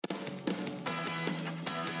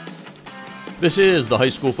This is the High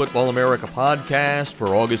School Football America podcast for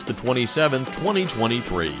August the 27th,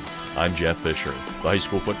 2023. I'm Jeff Fisher. The High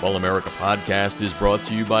School Football America podcast is brought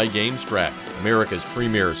to you by GameStrat, America's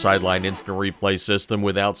premier sideline instant replay system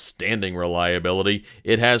with outstanding reliability.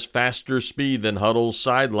 It has faster speed than Huddle's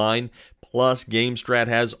sideline. Plus, GameStrat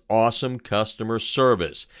has awesome customer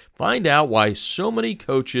service. Find out why so many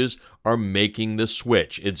coaches are making the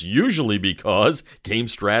switch. It's usually because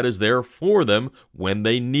GameStrat is there for them when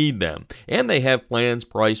they need them. And they have plans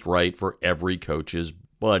priced right for every coach's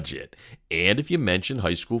budget. And if you mention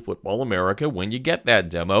High School Football America when you get that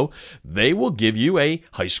demo, they will give you a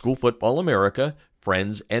High School Football America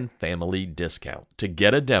friends and family discount. To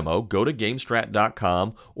get a demo, go to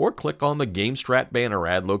GameStrat.com or click on the GameStrat banner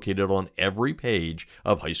ad located on every page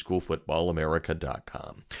of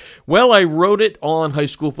HighSchoolFootballAmerica.com. Well, I wrote it on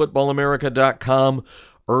HighSchoolFootballAmerica.com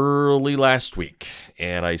early last week,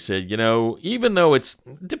 and I said, even though it's,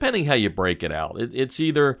 depending how you break it out, it's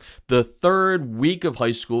either the third week of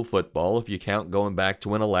high school football, if you count going back to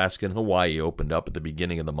when Alaska and Hawaii opened up at the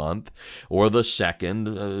beginning of the month, or the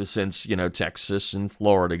second, since, Texas and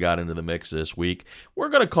Florida got into the mix this week. We're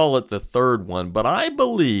going to call it the third one, but I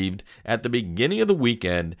believed at the beginning of the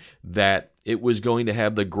weekend that it was going to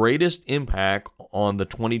have the greatest impact on the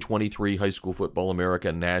 2023 High School Football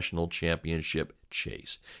America National Championship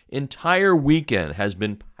chase. Entire weekend has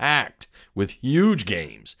been packed with huge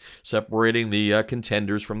games, separating the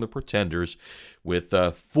contenders from the pretenders, with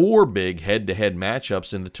 4 big head-to-head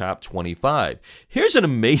matchups in the top 25. Here's an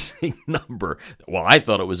amazing number. Well, I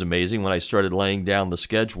thought it was amazing when I started laying down the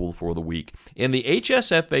schedule for the week. In the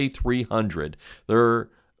HSFA 300, there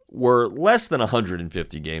were less than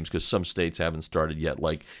 150 games because some states haven't started yet,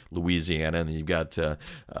 like Louisiana, and you've got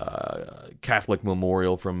Catholic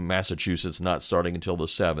Memorial from Massachusetts not starting until the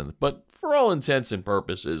 7th. But for all intents and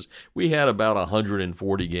purposes, we had about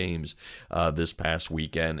 140 games this past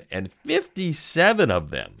weekend, and 57 of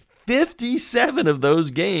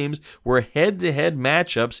those games were head-to-head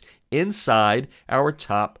matchups inside our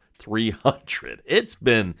top 300. It's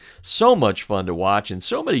been so much fun to watch, and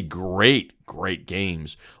so many great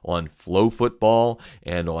games on Flow Football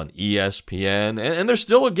and on ESPN. And there's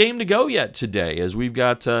still a game to go yet today, as we've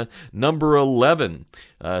got number 11,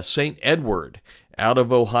 St. Edward, out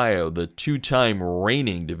of Ohio, the 2-time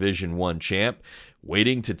reigning Division I champ,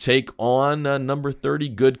 waiting to take on number 30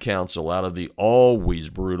 Good Counsel out of the always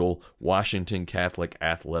brutal Washington Catholic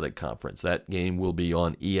Athletic Conference. That game will be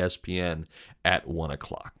on ESPN at 1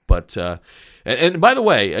 o'clock. But, and by the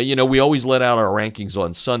way, we always let out our rankings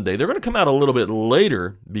on Sunday. They're going to come out a little bit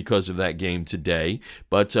later because of that game today.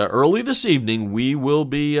 But early this evening, we will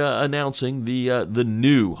be announcing the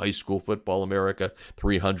new High School Football America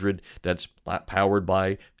 300 that's powered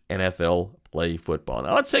by NFL Play Football.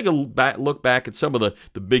 Now let's take a look back at some of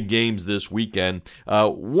the big games this weekend.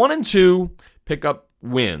 1 and 2 pick up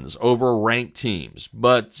wins over ranked teams.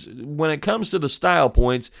 But when it comes to the style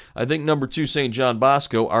points, I think number 2 St. John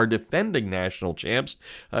Bosco, our defending national champs,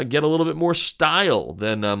 get a little bit more style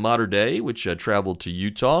than Mater Dei, which traveled to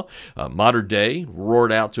Utah. Mater Dei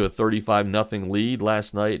roared out to a 35-0 lead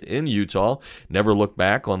last night in Utah. Never looked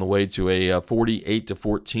back on the way to a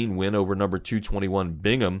 48-14 win over number 221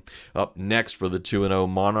 Bingham. Up next for the 2-0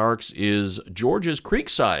 Monarchs is Georgia's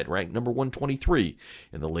Creekside, ranked number 123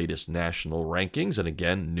 in the latest national rankings. And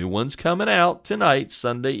again, new ones coming out tonight,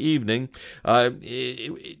 Sunday evening.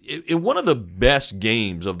 In one of the best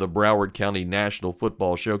games of the Broward County National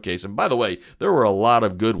Football Showcase, and by the way, there were a lot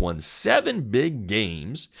of good ones. 7 big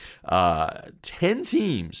games, 10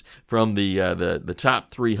 teams from the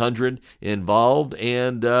top 300 involved,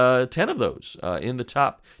 and 10 of those in the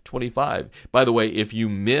top 25. By the way, if you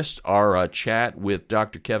missed our chat with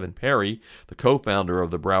Dr. Kevin Perry, the co-founder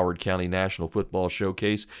of the Broward County National Football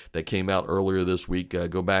Showcase that came out earlier this week,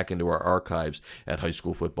 go back into our archives at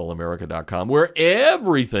HighSchoolFootballAmerica.com, where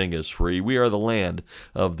everything is free. We are the land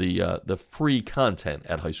of the free content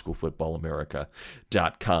at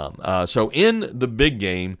HighSchoolFootballAmerica.com. So in the big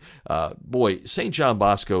game, St. John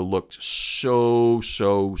Bosco looked so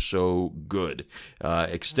good,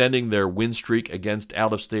 extending their win streak against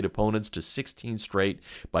out-of-state opponents to 16 straight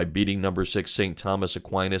by beating number 6 St. Thomas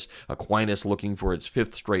Aquinas. Aquinas looking for its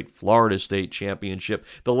 5th straight Florida State championship.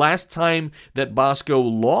 The last time that Bosco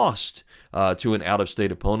lost to an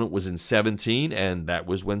out-of-state opponent was in 2017, and that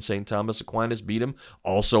was when St. Thomas Aquinas beat him,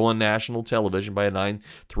 also on national television by a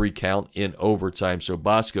 9-3 count in overtime. So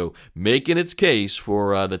Bosco making its case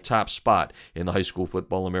for the top spot in the High School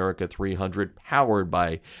Football America 300, powered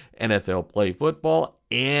by NFL Play Football,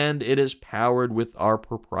 and it is powered with our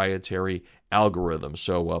proprietary algorithm.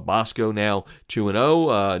 So Bosco now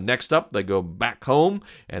 2-0. Next up, they go back home,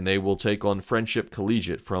 and they will take on Friendship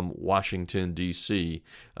Collegiate from Washington, D.C.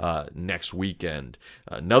 Next weekend.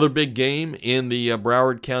 Another big game in the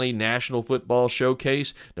Broward County National Football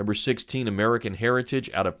Showcase. Number 16, American Heritage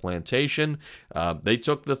out of Plantation. They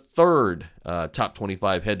took the third top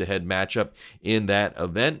 25 head-to-head matchup in that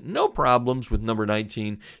event. No problems with number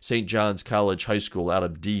 19, St. John's College High School out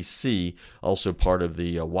of D.C., also part of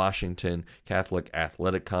the Washington Catholic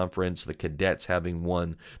Athletic Conference, the Cadets having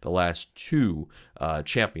won the last two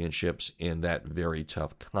championships in that very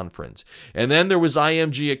tough conference. And then there was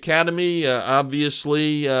IMG Academy.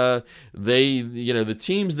 Obviously, the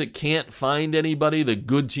teams that can't find anybody, the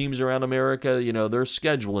good teams around America, they're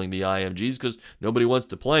scheduling the IMGs because nobody wants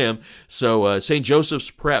to play them. So St.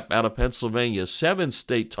 Joseph's Prep out of Pennsylvania, 7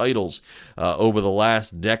 state titles over the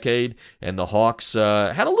last decade, and the Hawks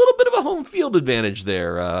had a little bit of a home field advantage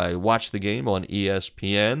there. I watched the game on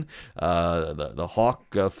ESPN. The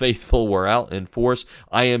Hawk faithful were out in force.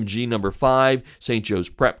 IMG number 5, St. Joe's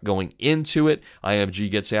Prep going into it.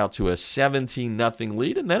 IMG gets out to a 17-0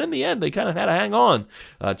 lead, and then in the end, they kind of had to hang on,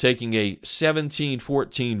 taking a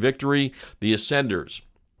 17-14 victory. The Ascenders,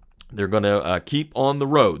 they're going to keep on the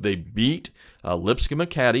road. They beat Lipscomb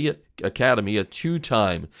Academy, a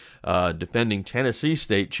two-time defending Tennessee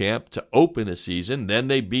state champ, to open the season. Then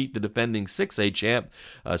they beat the defending 6A champ,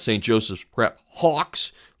 St. Joseph's Prep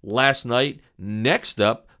Hawks, last night. Next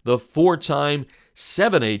up, the 4-time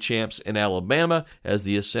 7A champs in Alabama, as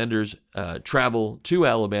the Ascenders travel to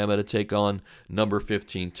Alabama to take on number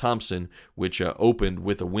 15 Thompson, which opened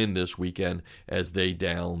with a win this weekend as they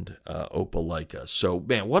downed Opelika. So,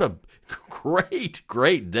 man, what a great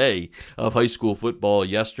day of high school football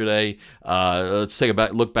yesterday. Let's take a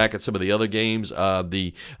look back at some of the other games.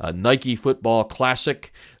 The Nike Football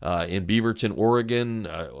Classic in Beaverton, Oregon.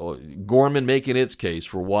 Gorman making its case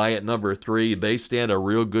for why at number 3 they stand a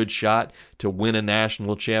real good shot to win a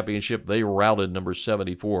national championship. They routed number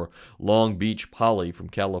 74 Long Beach Poly from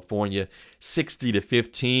California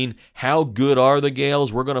 60-15. How good are the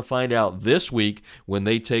Gales? We're going to find out this week when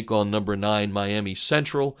they take on number 9 Miami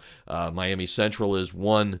Central. Miami Central has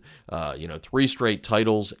won 3 straight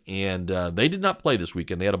titles, and they did not play this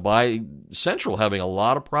weekend. They had a bye. Central having a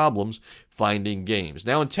lot of problems finding games.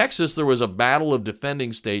 Now in Texas, there was a battle of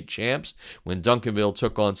defending state champs when Duncanville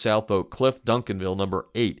took on South Oak Cliff. Duncanville, number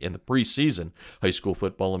 8 in the preseason High School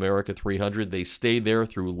Football America 300. They stayed there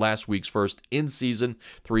through last week's first in-season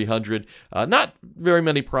 300. Not very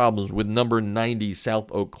many problems with number 90 South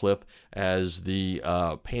Oak Cliff as the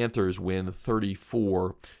Panthers win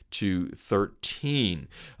 34-13.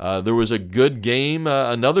 There was a good game,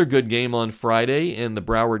 another good game on Friday in the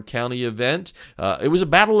Broward County event. It was a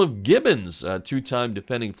battle of Gibbons, two-time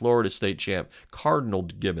defending Florida state champ Cardinal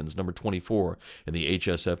Gibbons, number 24 in the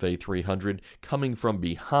HSFA 300, coming from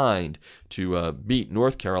behind to beat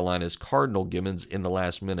North Carolina's Cardinal Gibbons in the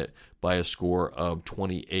last minute by a score of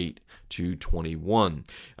 28-21.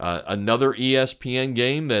 Another ESPN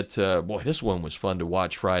game that, this one was fun to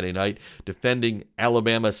watch Friday night. Defending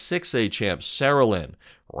Alabama 6A champ Saraland,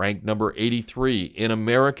 ranked number 83 in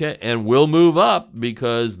America, and will move up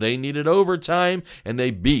because they needed overtime, and they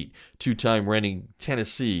beat two-time reigning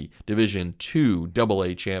Tennessee Division II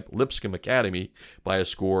AA champ Lipscomb Academy by a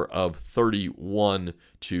score of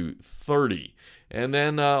 31-30. And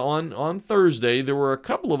then on Thursday, there were a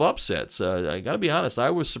couple of upsets. I got to be honest, I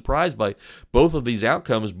was surprised by both of these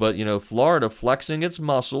outcomes, but, Florida flexing its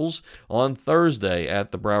muscles on Thursday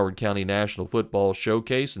at the Broward County National Football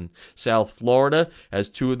Showcase in South Florida as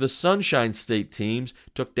two of the Sunshine State teams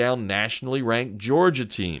took down nationally ranked Georgia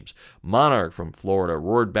teams. Monarch from Florida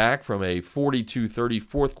roared back from a 42-30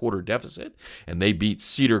 fourth quarter deficit, and they beat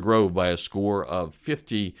Cedar Grove by a score of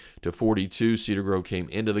 50-42. Cedar Grove came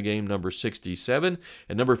into the game number 67,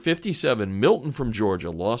 and number 57 Milton from Georgia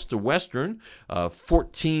lost to Western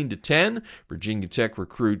 14-10. Virginia Tech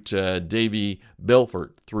recruit Davy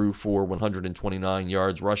Belfort threw for 129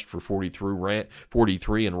 yards, rushed for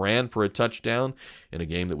 43, and ran for a touchdown in a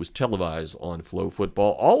game that was televised on Flow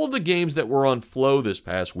Football. All of the games that were on Flow this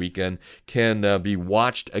past weekend can be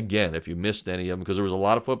watched again if you missed any of them, because there was a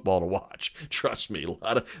lot of football to watch. Trust me, a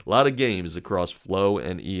lot of games across Flow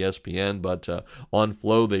and ESPN, but on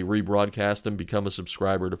Flow they rebroadcast them. Become a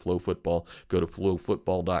subscriber to Flow Football. Go to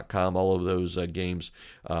flowfootball.com. All of those games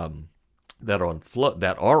that are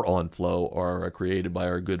on Flow are created by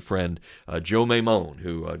our good friend Joe Maimone,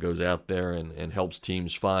 who goes out there and helps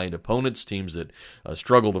teams find opponents, teams that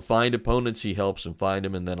struggle to find opponents. He helps them find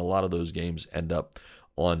them, and then a lot of those games end up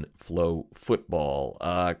on Flow Football.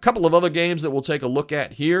 A couple of other games that we'll take a look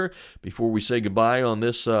at here before we say goodbye on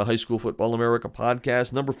this High School Football America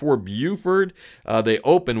podcast. Number 4, Buford. They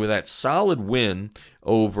opened with that solid win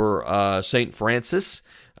over St. Francis.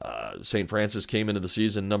 St. Francis came into the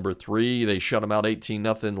season number 3. They shut them out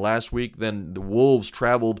 18-0 last week. Then the Wolves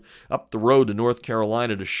traveled up the road to North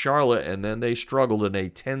Carolina to Charlotte, and then they struggled in a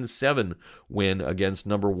 10-7 win against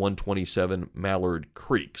number 127 Mallard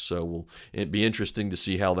Creek. So it'll be interesting to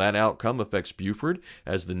see how that outcome affects Buford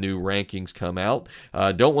as the new rankings come out.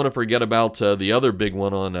 Don't want to forget about the other big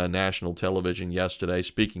one on national television yesterday.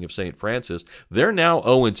 Speaking of St. Francis, they're now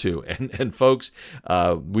 0-2. And folks,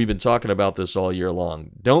 we've been talking about this all year long.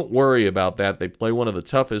 Don't worry about that. They play one of the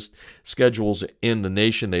toughest schedules in the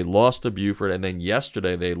nation. They lost to Buford, and then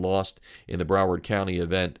yesterday they lost in the Broward County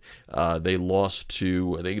event. They lost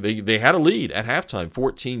to they had a lead at halftime,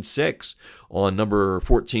 14-6 on number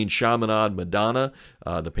 14 Chaminade Madonna.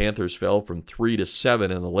 The Panthers fell from 3 to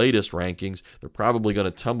 7 in the latest rankings. They're probably going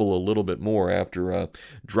to tumble a little bit more after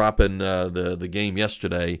dropping the game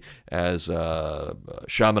yesterday, as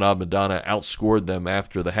Chaminade Madonna outscored them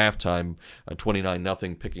after the halftime,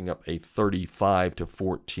 29-0, picking up a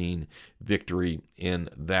 35-14 victory in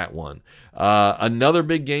that one. Another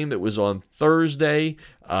big game that was on Thursday,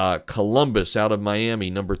 Columbus out of Miami,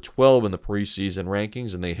 number 12 in the preseason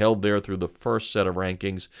rankings, and they held there through the first set of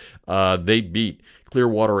rankings. They beat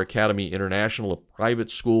Clearwater Academy International, a private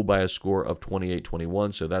school, by a score of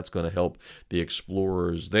 28-21, so that's going to help the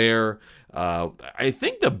Explorers there. I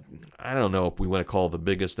think I don't know if we want to call it the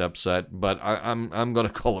biggest upset, but I'm going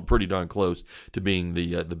to call it pretty darn close to being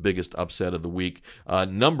the biggest upset of the week.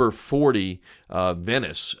 Number 40,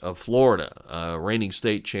 Venice of Florida, reigning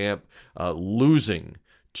state champ, losing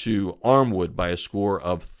to Armwood by a score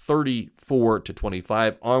of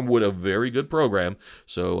 34-25. Armwood, a very good program,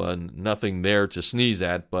 so nothing there to sneeze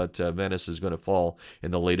at, but Venice is going to fall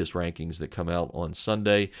in the latest rankings that come out on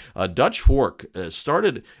Sunday. Dutch Fork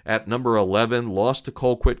started at number 11, lost to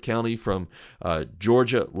Colquitt County from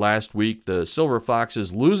Georgia last week. The Silver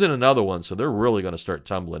Foxes losing another one, so they're really going to start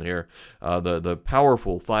tumbling here. The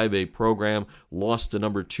powerful 5A program lost to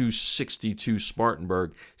number 262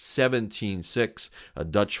 Spartanburg, 17-6.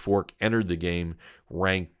 Dutch Fork entered the game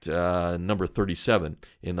ranked number 37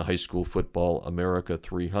 in the High School Football America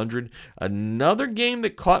 300. Another game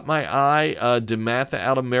that caught my eye, DeMatha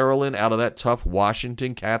out of Maryland, out of that tough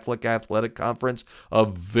Washington Catholic Athletic Conference, a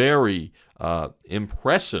very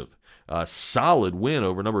impressive solid win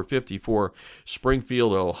over number 54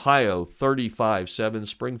 Springfield, Ohio, 35-7.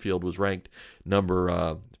 Springfield was ranked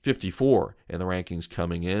number 54 in the rankings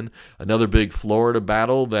coming in. Another big Florida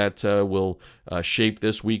battle that will shape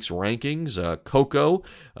this week's rankings. Cocoa,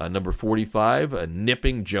 number 45,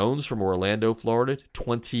 nipping Jones from Orlando, Florida,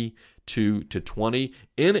 22-20.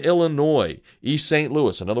 In Illinois, East St.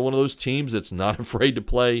 Louis, another one of those teams that's not afraid to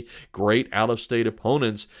play great out-of-state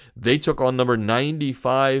opponents. They took on number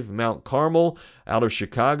 95 Mount Carmel. Out of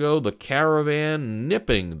Chicago, the Caravan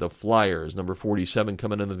nipping the Flyers, number 47,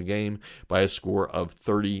 coming into the game by a score of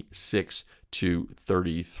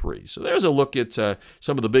 36-33. So there's a look at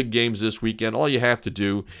some of the big games this weekend. All you have to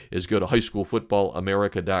do is go to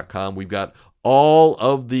highschoolfootballamerica.com. We've got all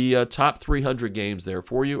of the top 300 games there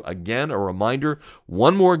for you. Again, a reminder,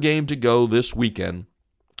 one more game to go this weekend,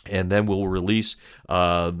 and then we'll release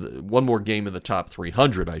one more game in the top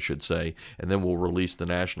 300, I should say, and then we'll release the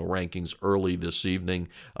national rankings early this evening.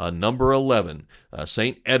 Number 11,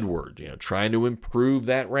 St. Edward, trying to improve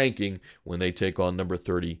that ranking when they take on number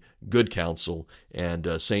 30, Good Counsel.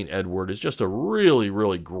 And St. Edward is just a really,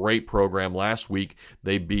 really great program. Last week,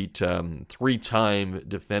 they beat three-time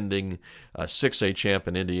defending 6A champ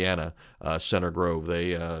in Indiana, Center Grove.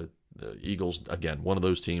 The Eagles, again, one of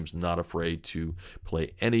those teams not afraid to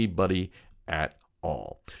play anybody at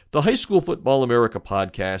all. The High School Football America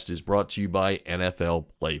podcast is brought to you by NFL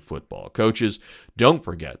Play Football. Coaches, don't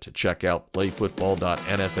forget to check out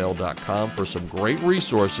playfootball.nfl.com for some great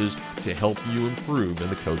resources to help you improve in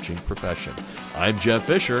the coaching profession. I'm Jeff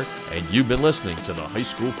Fisher, and you've been listening to the High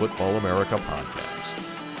School Football America podcast.